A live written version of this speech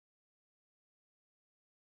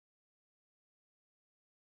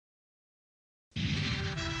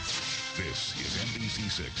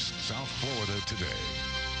NBC6 South Florida today.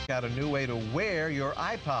 Got a new way to wear your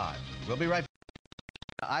iPod. We'll be right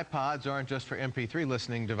back. iPods aren't just for MP3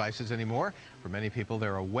 listening devices anymore. For many people,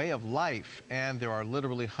 they're a way of life, and there are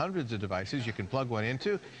literally hundreds of devices you can plug one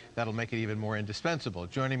into. That'll make it even more indispensable.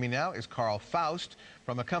 Joining me now is Carl Faust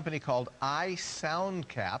from a company called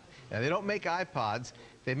iSoundCap. Now, they don't make iPods.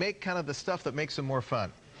 They make kind of the stuff that makes them more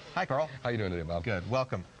fun. Hi, Carl. How you doing today, Bob? Good.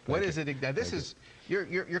 Welcome. What is it? Now, this is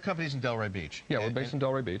your company's in Delray Beach. Yeah, we're based in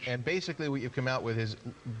Delray Beach. And basically, what you've come out with is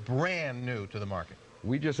brand new to the market.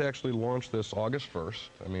 We just actually launched this August 1st.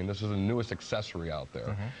 I mean, this is the newest accessory out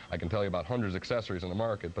there. I can tell you about hundreds of accessories in the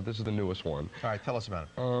market, but this is the newest one. All right, tell us about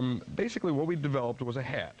it. Basically, what we developed was a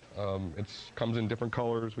hat. It comes in different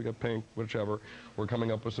colors. We got pink, whichever. We're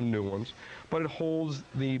coming up with some new ones. But it holds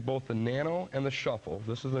both the Nano and the Shuffle.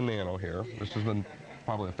 This is the Nano here. This is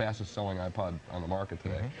probably the fastest selling iPod on the market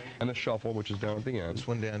today. And the Shuffle, which is down at the end. This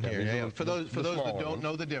one down here. Yeah. For those that don't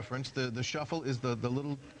know the difference, the Shuffle is the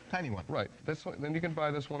little tiny one. Right. Then you can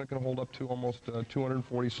buy this one. It can hold up to almost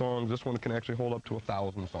 240 songs. This one can actually hold up to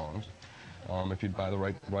 1,000 songs. If you buy the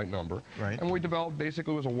right number. Right. And what we developed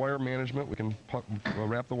basically was a wire management. We can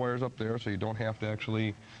wrap the wires up there so you don't have to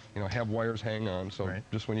actually, have wires hang on. So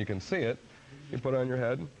just when you can see it, you put it on your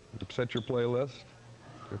head, you set your playlist,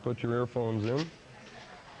 you put your earphones in,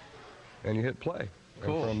 and you hit play.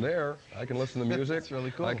 Cool. And from there, I can listen to music. That's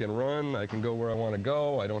really cool. I can run. I can go where I want to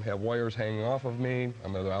go. I don't have wires hanging off of me.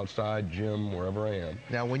 I'm either outside, gym, wherever I am.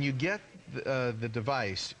 Now, when you get the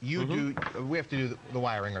device, we have to do the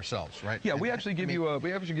wiring ourselves, right? Yeah, we actually give you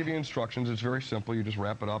instructions. It's very simple. You just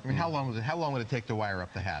wrap it up. I mean, how long would it take to wire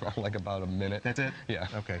up the hat? Like about a minute. That's it? Yeah.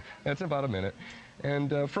 Okay. That's about a minute.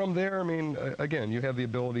 And from there, I mean, again, you have the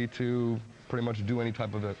ability to pretty much do any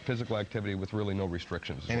type of a physical activity with really no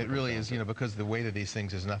restrictions. And it really is, because the weight of these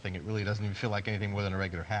things is nothing, it really doesn't even feel like anything more than a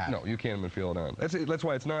regular hat. No, you can't even feel it on. That's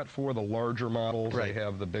why it's not for the larger models. Right. They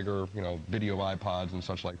have the bigger, video iPods and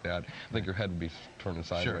such like that. I think your head would be turning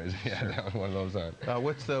sideways. Sure. Yeah, that one of those on.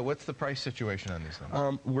 What's the price situation on these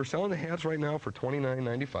things? We're selling the hats right now for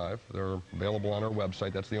 $29.95. They're available on our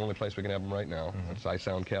website. That's the only place we can have them right now. It's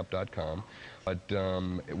iSoundCap.com. But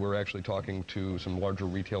we're actually talking to some larger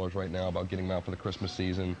retailers right now about getting them out for the Christmas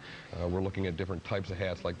season. We're looking at different types of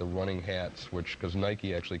hats, like the running hats, because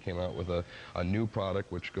Nike actually came out with a new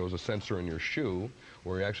product which goes a sensor in your shoe,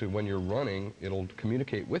 where actually when you're running, it'll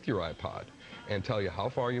communicate with your iPod and tell you how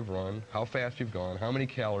far you've run, how fast you've gone, how many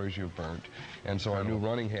calories you've burnt. And so our new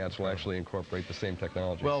running hats will actually incorporate the same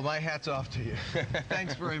technology. Well, my hat's off to you.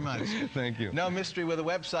 Thanks very much. Thank you. No mystery where the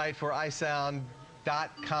website for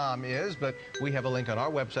iSound.com is, but we have a link on our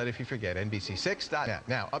website if you forget, NBC6.net.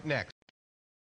 Now, up next.